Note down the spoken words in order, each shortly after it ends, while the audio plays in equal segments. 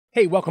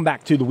Hey, welcome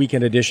back to the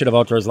weekend edition of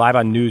Outdoors Live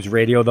on News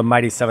Radio, the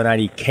Mighty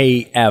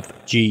 790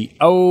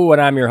 KFGO,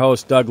 and I'm your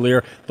host, Doug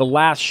Lear. The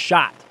last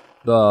shot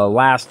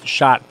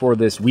for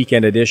this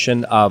weekend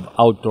edition of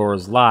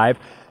Outdoors Live.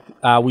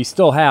 We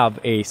still have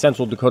a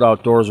Central Dakota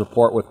Outdoors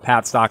report with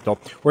Pat Stockdale.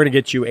 We're going to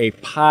get you a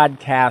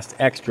podcast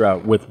extra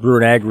with Brewer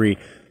and Agri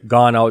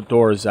Gone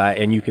Outdoors,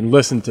 and you can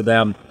listen to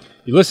them.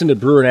 You listen to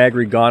Brewer and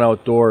Agri Gone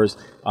Outdoors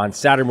on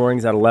Saturday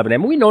mornings at 11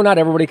 a.m. We know not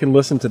everybody can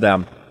listen to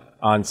them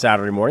on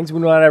Saturday mornings. We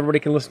know not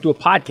everybody can listen to a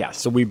podcast,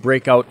 so we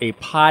break out a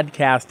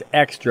podcast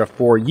extra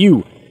for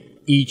you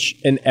each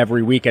and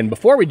every weekend.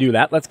 Before we do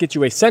that, let's get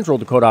you a Central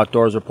Dakota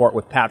Outdoors report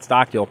with Pat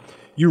Stockdale.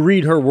 You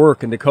read her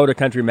work in Dakota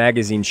Country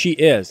Magazine. She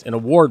is an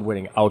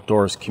award-winning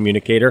outdoors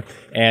communicator,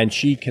 and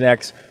she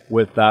connects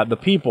with the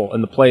people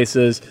and the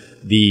places,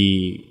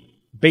 the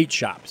bait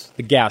shops,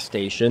 the gas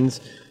stations,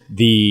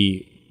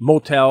 the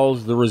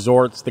motels, the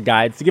resorts, the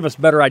guides, to give us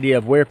a better idea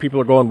of where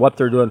people are going, what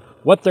they're doing,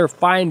 what they're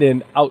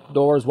finding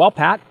outdoors. Well,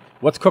 Pat,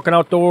 what's cooking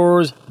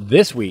outdoors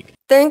this week?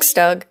 Thanks,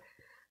 Doug.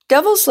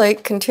 Devil's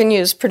Lake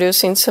continues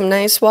producing some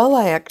nice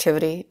walleye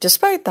activity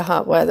despite the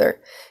hot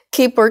weather.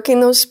 Keep working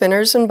those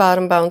spinners and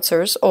bottom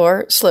bouncers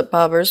or slip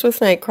bobbers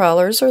with night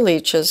crawlers or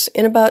leeches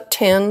in about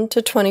 10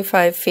 to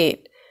 25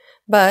 feet.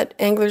 But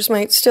anglers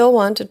might still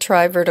want to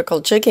try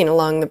vertical jigging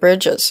along the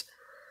bridges.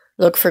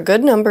 Look for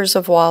good numbers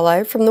of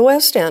walleye from the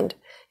west end,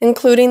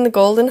 including the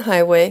Golden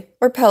Highway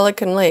or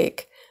Pelican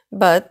Lake,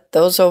 but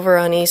those over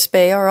on East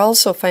Bay are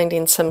also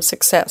finding some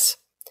success.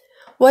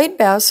 White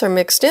bass are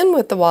mixed in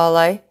with the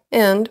walleye,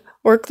 and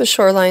work the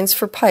shorelines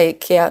for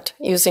pike yet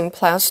using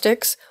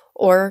plastics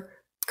or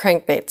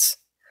crankbaits.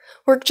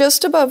 Work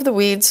just above the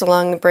weeds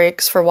along the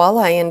breaks for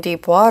walleye in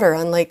deep water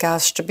on Lake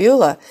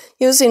Ashtabula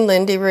using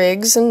Lindy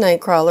rigs and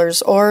night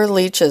crawlers or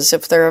leeches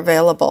if they're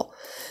available.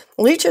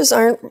 Leeches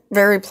aren't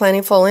very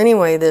plentiful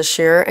anyway this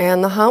year,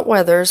 and the hot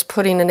weather is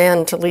putting an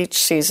end to leech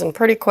season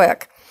pretty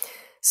quick.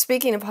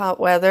 Speaking of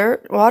hot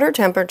weather, water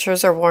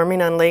temperatures are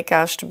warming on Lake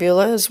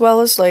Ashtabula as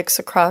well as lakes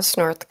across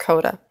North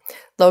Dakota.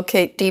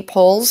 Locate deep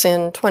holes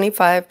in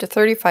 25 to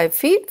 35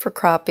 feet for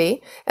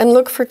crappie and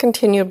look for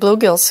continued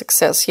bluegill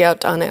success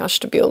yet on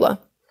Ashtabula.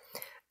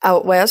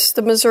 Out west,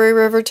 the Missouri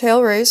River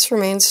tail race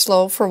remains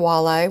slow for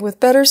walleye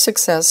with better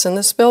success in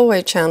the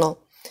spillway channel.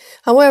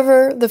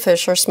 However, the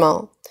fish are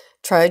small.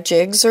 Try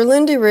jigs or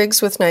Lindy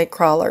rigs with night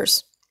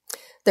crawlers.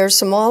 There's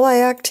some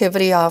walleye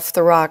activity off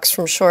the rocks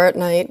from shore at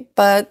night,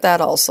 but that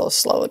also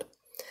slowed.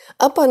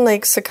 Up on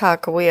Lake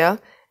Sakakawea,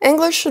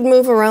 anglers should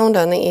move around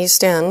on the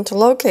east end to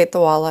locate the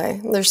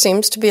walleye. There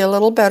seems to be a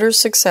little better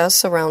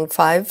success around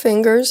Five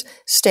Fingers,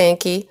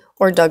 Stanky,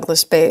 or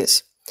Douglas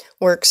Bays.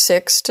 Work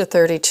 6 to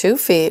 32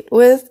 feet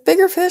with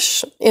bigger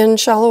fish in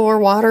shallower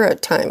water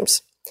at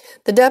times.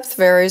 The depth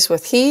varies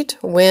with heat,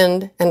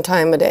 wind, and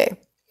time of day.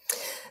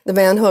 The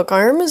Van Hook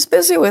Arm is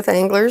busy with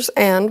anglers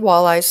and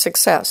walleye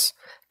success.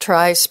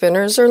 Try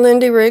spinners or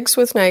Lindy rigs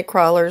with night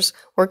crawlers,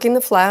 working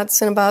the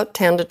flats in about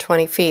 10 to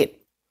 20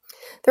 feet.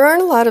 There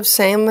aren't a lot of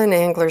salmon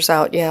anglers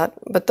out yet,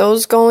 but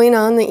those going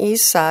on the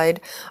east side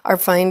are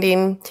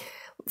finding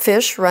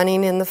fish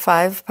running in the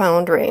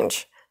 5-pound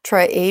range.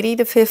 Try 80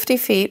 to 50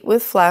 feet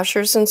with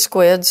flashers and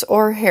squids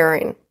or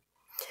herring.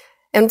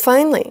 And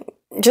finally,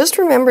 just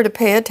remember to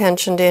pay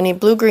attention to any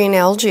blue-green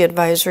algae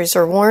advisories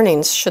or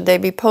warnings should they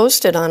be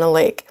posted on a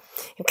lake.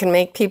 It can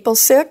make people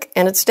sick,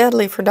 and it's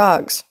deadly for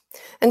dogs.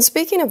 And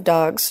speaking of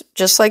dogs,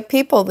 just like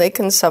people, they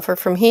can suffer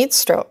from heat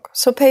stroke.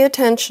 So pay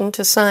attention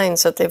to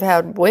signs that they've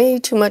had way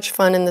too much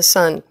fun in the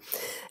sun.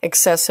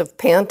 Excessive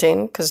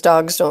panting, because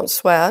dogs don't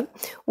sweat,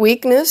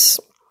 weakness,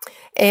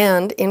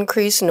 and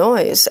increased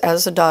noise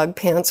as the dog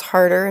pants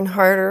harder and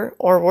harder,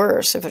 or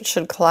worse, if it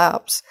should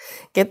collapse.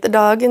 Get the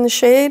dog in the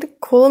shade,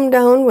 cool him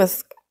down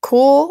with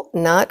cool,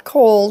 not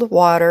cold,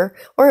 water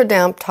or a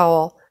damp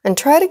towel, and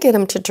try to get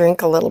him to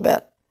drink a little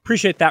bit.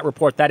 Appreciate that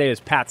report. That is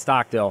Pat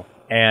Stockdale,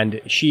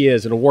 and she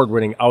is an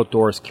award-winning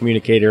outdoors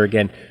communicator.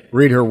 Again,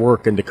 read her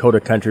work in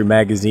Dakota Country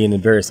Magazine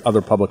and various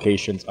other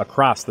publications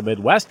across the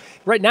Midwest.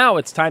 Right now,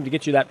 it's time to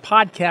get you that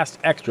podcast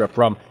extra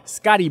from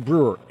Scotty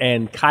Brewer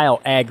and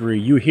Kyle Agri.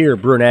 You hear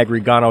Brewer and Agri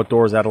Gone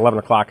Outdoors at 11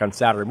 o'clock on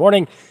Saturday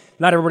morning.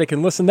 Not everybody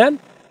can listen then,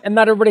 and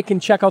not everybody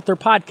can check out their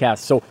podcast.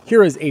 So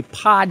here is a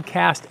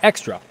podcast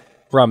extra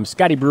from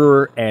Scotty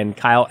Brewer and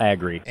Kyle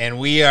Agri. And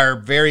we are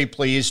very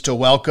pleased to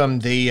welcome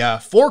the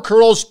Four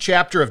Curls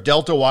chapter of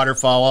Delta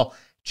Waterfowl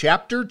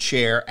Chapter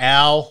Chair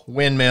Al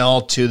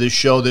Windmill to the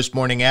show this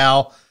morning.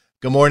 Al,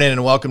 good morning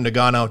and welcome to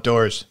Gone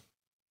Outdoors.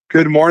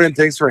 Good morning.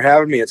 Thanks for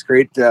having me. It's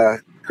great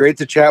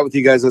to chat with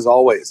you guys as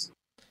always.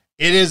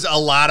 It is a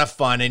lot of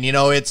fun, and you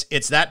know it's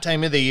that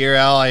time of the year,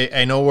 Al.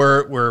 I know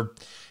we're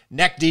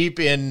neck deep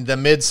in the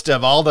midst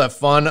of all the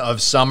fun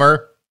of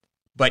summer,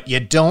 but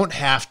you don't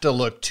have to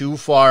look too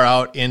far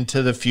out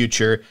into the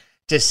future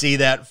to see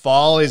that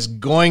fall is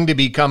going to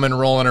be coming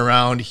rolling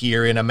around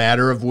here in a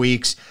matter of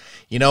weeks.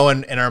 You know,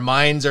 and our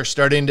minds are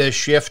starting to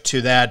shift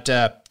to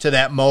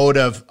that mode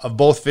of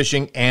both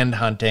fishing and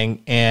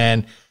hunting.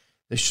 And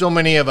there's so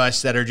many of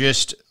us that are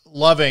just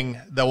loving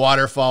the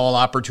waterfowl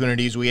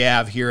opportunities we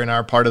have here in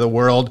our part of the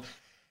world.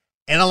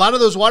 And a lot of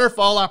those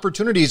waterfowl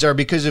opportunities are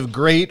because of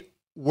great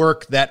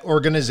work that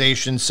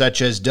organizations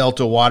such as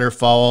Delta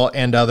Waterfowl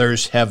and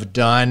others have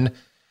done.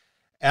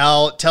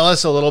 Al, tell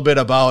us a little bit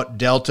about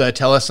Delta.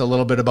 Tell us a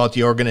little bit about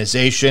the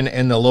organization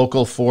and the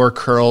local Four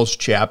Curls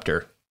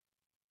chapter.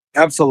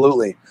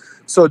 Absolutely.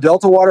 So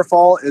Delta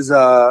Waterfowl is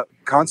a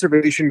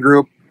conservation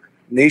group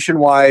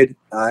nationwide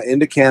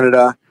into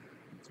Canada.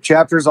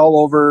 Chapters all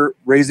over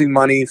raising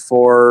money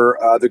for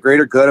the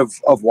greater good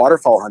of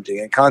waterfowl hunting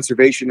and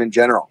conservation in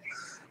general.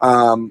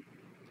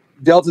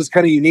 Delta is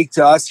kind of unique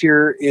to us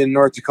here in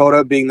North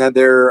Dakota, being that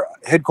their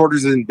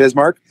headquarters is in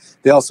Bismarck.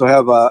 They also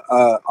have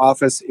a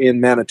office in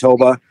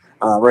Manitoba,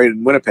 right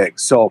in Winnipeg.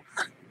 So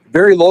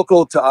very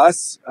local to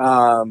us,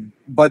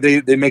 but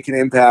they make an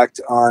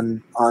impact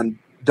on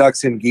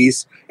ducks and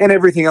geese and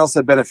everything else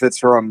that benefits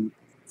from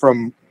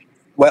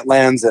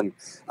wetlands and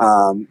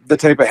the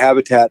type of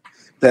habitat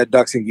that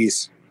ducks and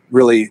geese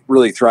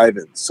really thrive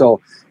in. So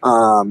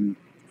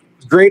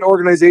great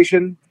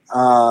organization.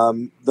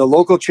 The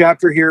local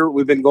chapter here,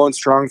 we've been going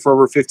strong for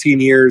over 15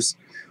 years.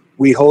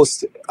 We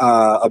host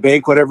a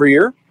banquet every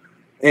year,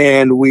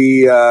 and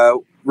we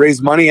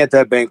raise money at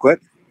that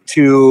banquet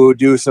to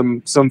do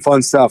some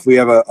fun stuff. We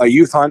have a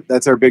youth hunt.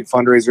 That's our big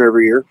fundraiser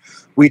every year.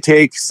 We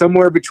take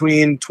somewhere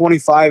between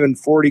 25 and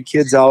 40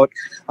 kids out,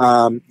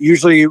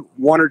 usually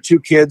 1 or 2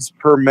 kids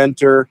per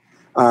mentor.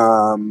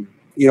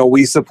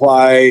 We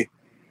supply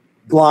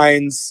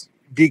blinds,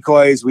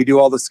 decoys. We do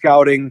all the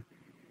scouting.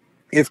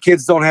 If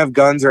kids don't have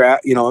guns or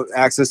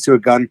access to a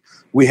gun,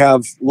 we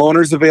have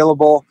loaners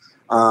available.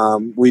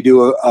 We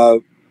do a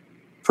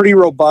pretty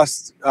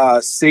robust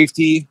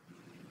safety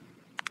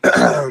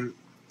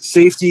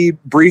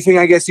briefing,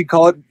 I guess you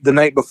call it, the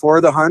night before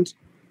the hunt.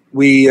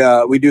 We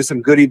do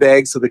some goodie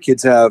bags, so the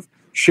kids have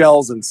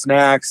shells and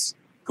snacks,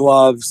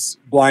 gloves,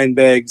 blind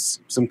bags,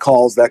 some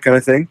calls, that kind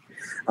of thing.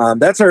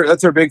 That's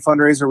our big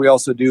fundraiser. We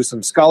also do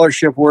some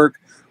scholarship work.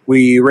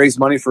 We raise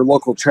money for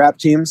local trap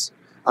teams.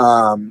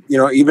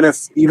 Even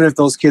if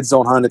those kids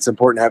don't hunt, it's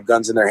important to have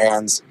guns in their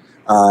hands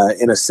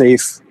in a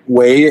safe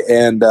way.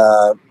 And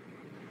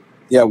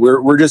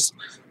we're just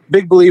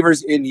big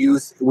believers in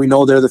youth. We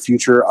know they're the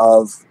future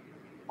of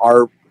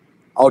our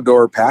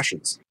outdoor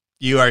passions.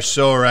 You are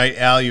so right,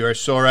 Al. You are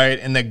so right.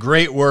 And the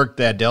great work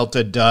that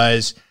Delta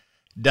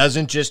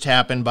doesn't just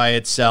happen by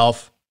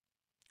itself.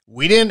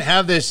 We didn't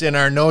have this in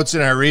our notes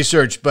and our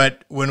research,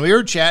 but when we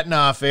were chatting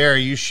off air,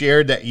 you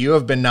shared that you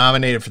have been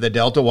nominated for the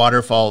Delta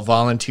Waterfowl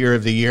Volunteer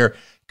of the Year.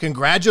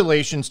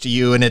 Congratulations to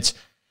you. And it's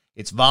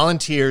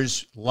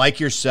volunteers like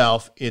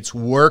yourself. It's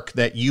work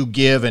that you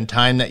give and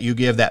time that you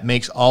give that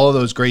makes all of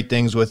those great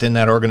things within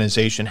that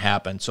organization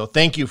happen. So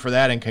thank you for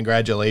that and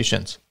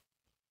congratulations.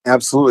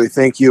 Absolutely.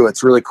 Thank you.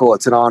 It's really cool.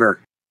 It's an honor.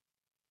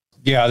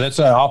 Yeah, that's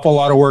an awful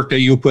lot of work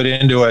that you put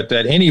into it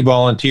that any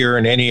volunteer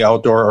in any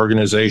outdoor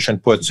organization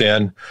puts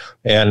in.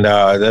 And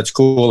that's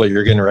cool that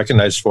you're getting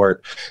recognized for it.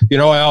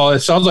 Al,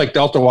 it sounds like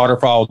Delta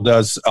Waterfowl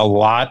does a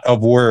lot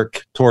of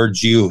work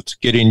towards youth,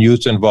 getting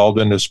youth involved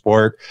in the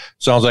sport.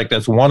 Sounds like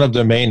that's one of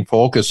the main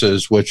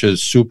focuses, which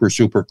is super,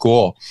 super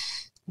cool.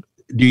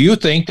 Do you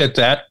think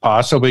that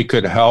possibly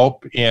could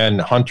help in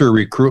hunter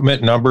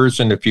recruitment numbers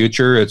in the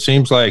future? It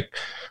seems like,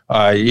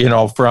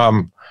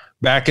 from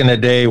back in the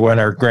day when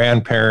our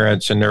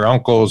grandparents and their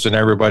uncles and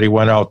everybody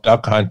went out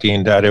duck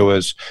hunting,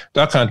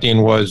 duck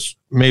hunting was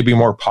maybe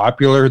more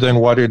popular than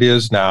what it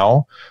is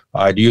now.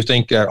 Do you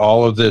think that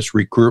all of this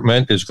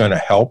recruitment is going to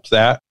help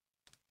that?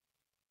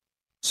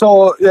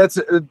 So that's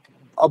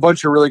a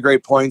bunch of really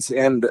great points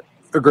and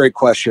a great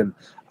question.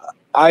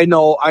 I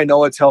know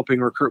it's helping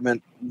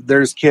recruitment.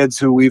 There's kids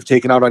who we've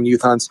taken out on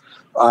youth hunts,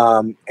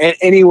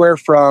 anywhere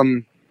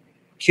from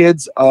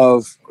kids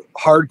of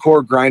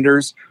hardcore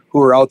grinders who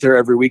are out there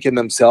every weekend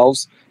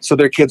themselves. So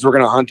their kids were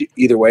going to hunt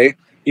either way.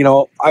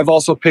 I've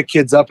also picked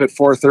kids up at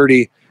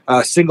 4:30,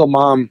 single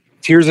mom,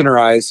 tears in her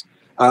eyes,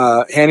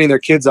 handing their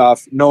kids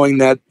off, knowing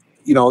that,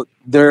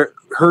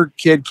 her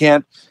kid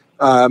can't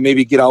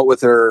maybe get out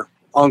with her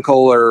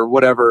uncle or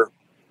whatever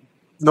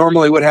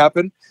normally would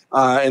happen.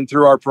 And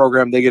through our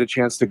program, they get a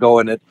chance to go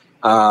in it.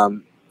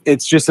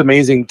 It's just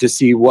amazing to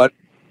see what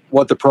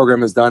the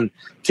program has done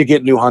to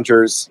get new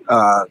hunters,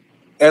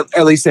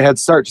 at least a head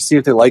start to see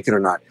if they like it or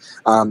not.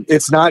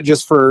 It's not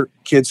just for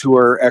kids who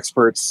are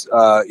experts,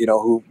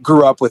 who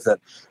grew up with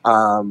it.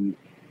 I'm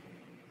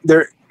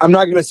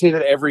not going to say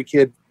that every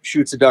kid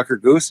shoots a duck or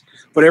goose,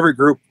 but every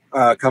group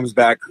comes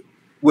back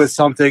with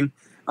something.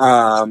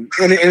 And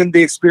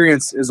the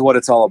experience is what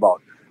it's all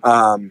about.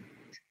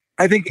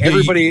 I think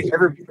everybody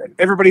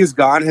who's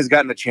gone has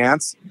gotten a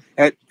chance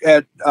at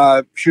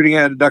shooting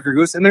at a duck or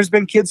goose, and there's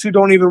been kids who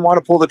don't even want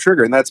to pull the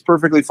trigger, and that's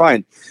perfectly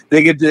fine.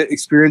 They get to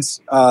experience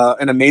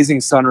an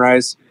amazing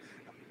sunrise,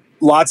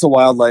 lots of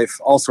wildlife,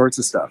 all sorts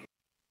of stuff.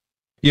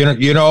 It's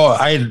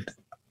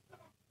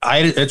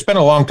been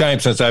a long time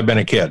since I've been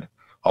a kid.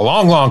 A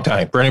long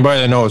time for anybody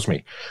that knows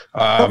me.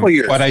 Couple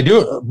years. But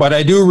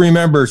I do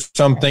remember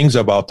some things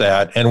about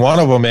that. And one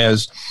of them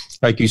is,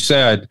 like you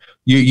said,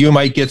 you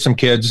might get some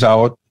kids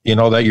out,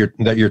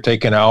 that you're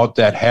taking out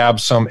that have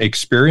some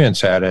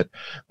experience at it,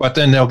 but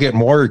then they'll get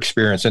more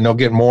experience and they'll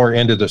get more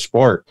into the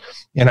sport.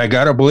 And I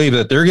got to believe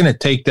that they're going to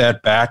take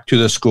that back to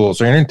the schools.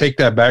 They're going to take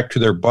that back to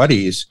their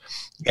buddies,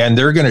 and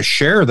they're going to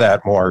share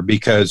that more,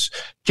 because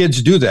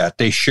kids do that.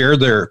 They share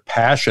their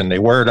passion. They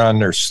wear it on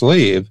their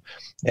sleeve.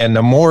 And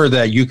the more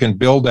that you can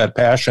build that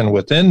passion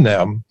within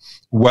them,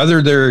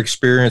 whether they're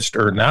experienced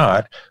or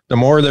not, the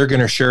more they're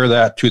going to share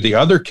that to the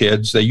other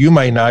kids that you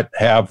might not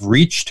have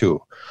reached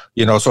to.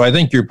 So I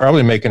think you're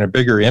probably making a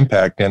bigger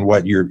impact than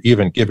what you're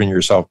even giving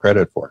yourself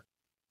credit for.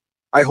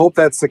 I hope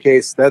that's the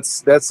case.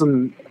 That's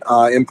some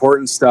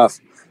important stuff.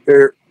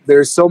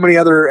 There's so many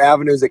other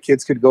avenues that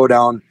kids could go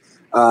down,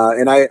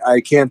 and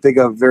I can't think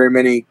of very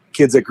many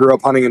kids that grew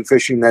up hunting and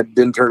fishing that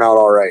didn't turn out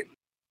all right.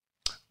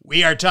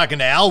 We are talking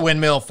to Al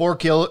Windmill,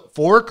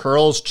 Four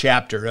Curls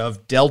chapter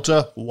of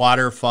Delta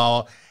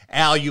Waterfowl.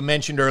 Al, you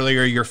mentioned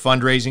earlier your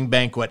fundraising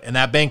banquet, and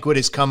that banquet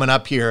is coming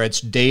up here.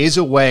 It's days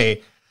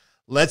away.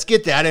 Let's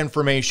get that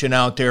information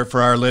out there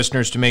for our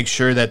listeners to make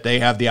sure that they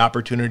have the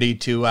opportunity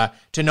to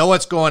know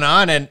what's going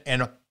on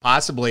and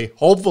possibly,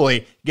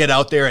 hopefully, get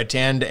out there,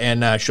 attend,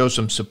 and show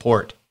some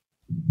support.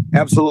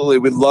 Absolutely.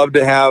 We'd love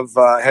to have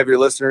your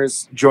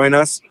listeners join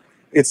us.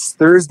 It's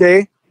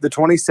Thursday, the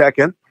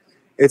 22nd.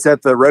 It's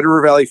at the Red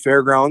River Valley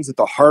Fairgrounds at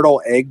the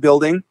Hartle Ag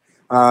Building.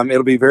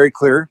 It'll be very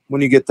clear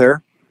when you get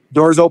there.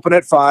 Doors open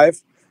at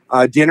 5.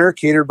 Dinner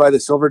catered by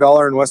the Silver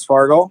Dollar in West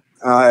Fargo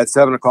at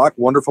 7 o'clock.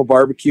 Wonderful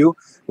barbecue.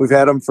 We've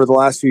had them for the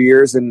last few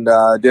years, and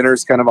dinner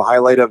is kind of a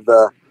highlight of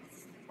the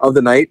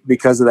night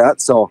because of that.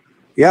 So,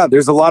 yeah,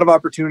 there's a lot of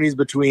opportunities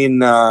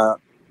between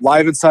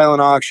live and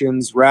silent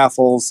auctions,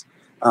 raffles,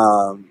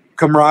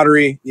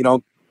 camaraderie,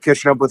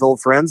 catching up with old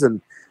friends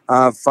and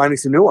finding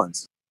some new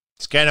ones.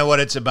 It's kind of what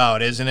it's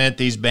about, isn't it?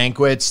 These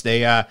banquets, they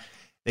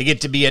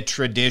get to be a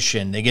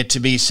tradition. They get to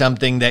be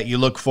something that you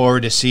look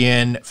forward to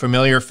seeing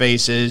familiar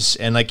faces,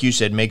 and like you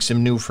said, make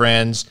some new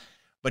friends.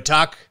 But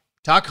talk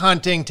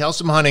hunting, tell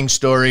some hunting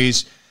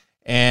stories,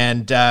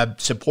 and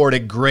support a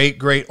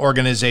great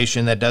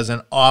organization that does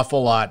an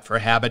awful lot for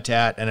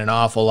habitat and an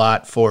awful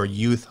lot for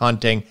youth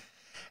hunting.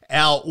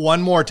 Al,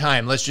 one more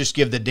time, let's just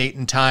give the date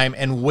and time,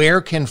 and where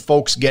can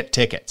folks get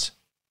tickets?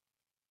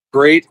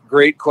 Great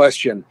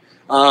question.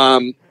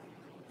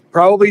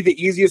 Probably the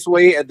easiest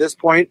way at this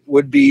point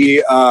would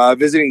be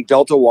visiting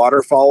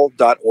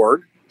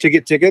deltawaterfowl.org to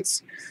get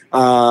tickets.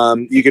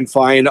 You can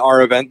find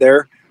our event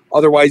there.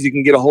 Otherwise, you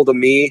can get a hold of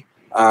me.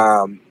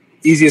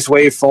 Easiest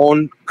way,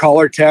 phone,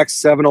 call or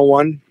text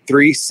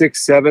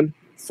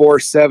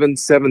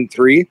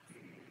 701-367-4773.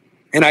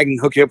 And I can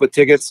hook you up with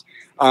tickets.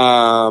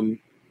 Again,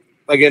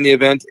 the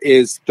event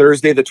is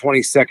Thursday the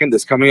 22nd,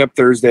 this coming up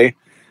Thursday.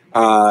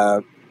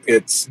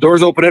 It's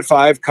doors open at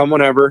 5, come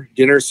whenever.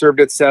 Dinner served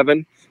at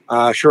 7.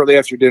 Shortly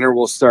after dinner,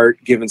 we'll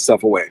start giving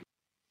stuff away.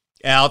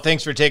 Al,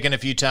 thanks for taking a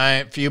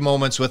few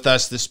moments with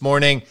us this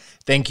morning.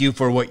 Thank you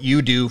for what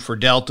you do for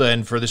Delta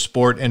and for the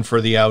sport and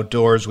for the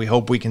outdoors. We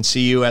hope we can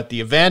see you at the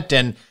event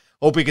and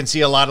hope we can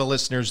see a lot of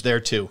listeners there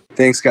too.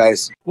 Thanks,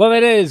 guys. Well,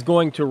 that is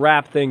going to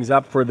wrap things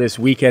up for this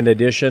weekend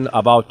edition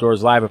of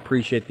Outdoors Live.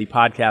 Appreciate the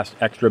podcast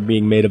extra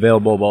being made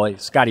available by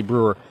Scotty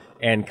Brewer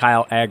and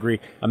Kyle Agri.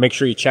 Make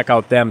sure you check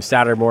out them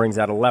Saturday mornings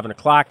at 11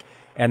 o'clock.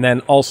 And then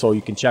also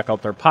you can check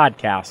out their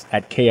podcast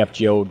at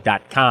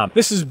kfgo.com.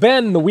 This has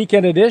been the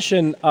weekend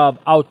edition of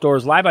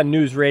Outdoors Live on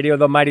News Radio,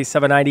 the Mighty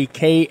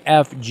 790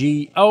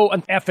 KFGO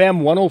and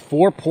FM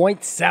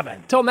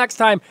 104.7. Till next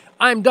time,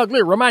 I'm Doug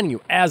Lear reminding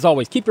you, as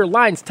always, keep your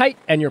lines tight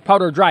and your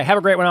powder dry. Have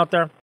a great one out there.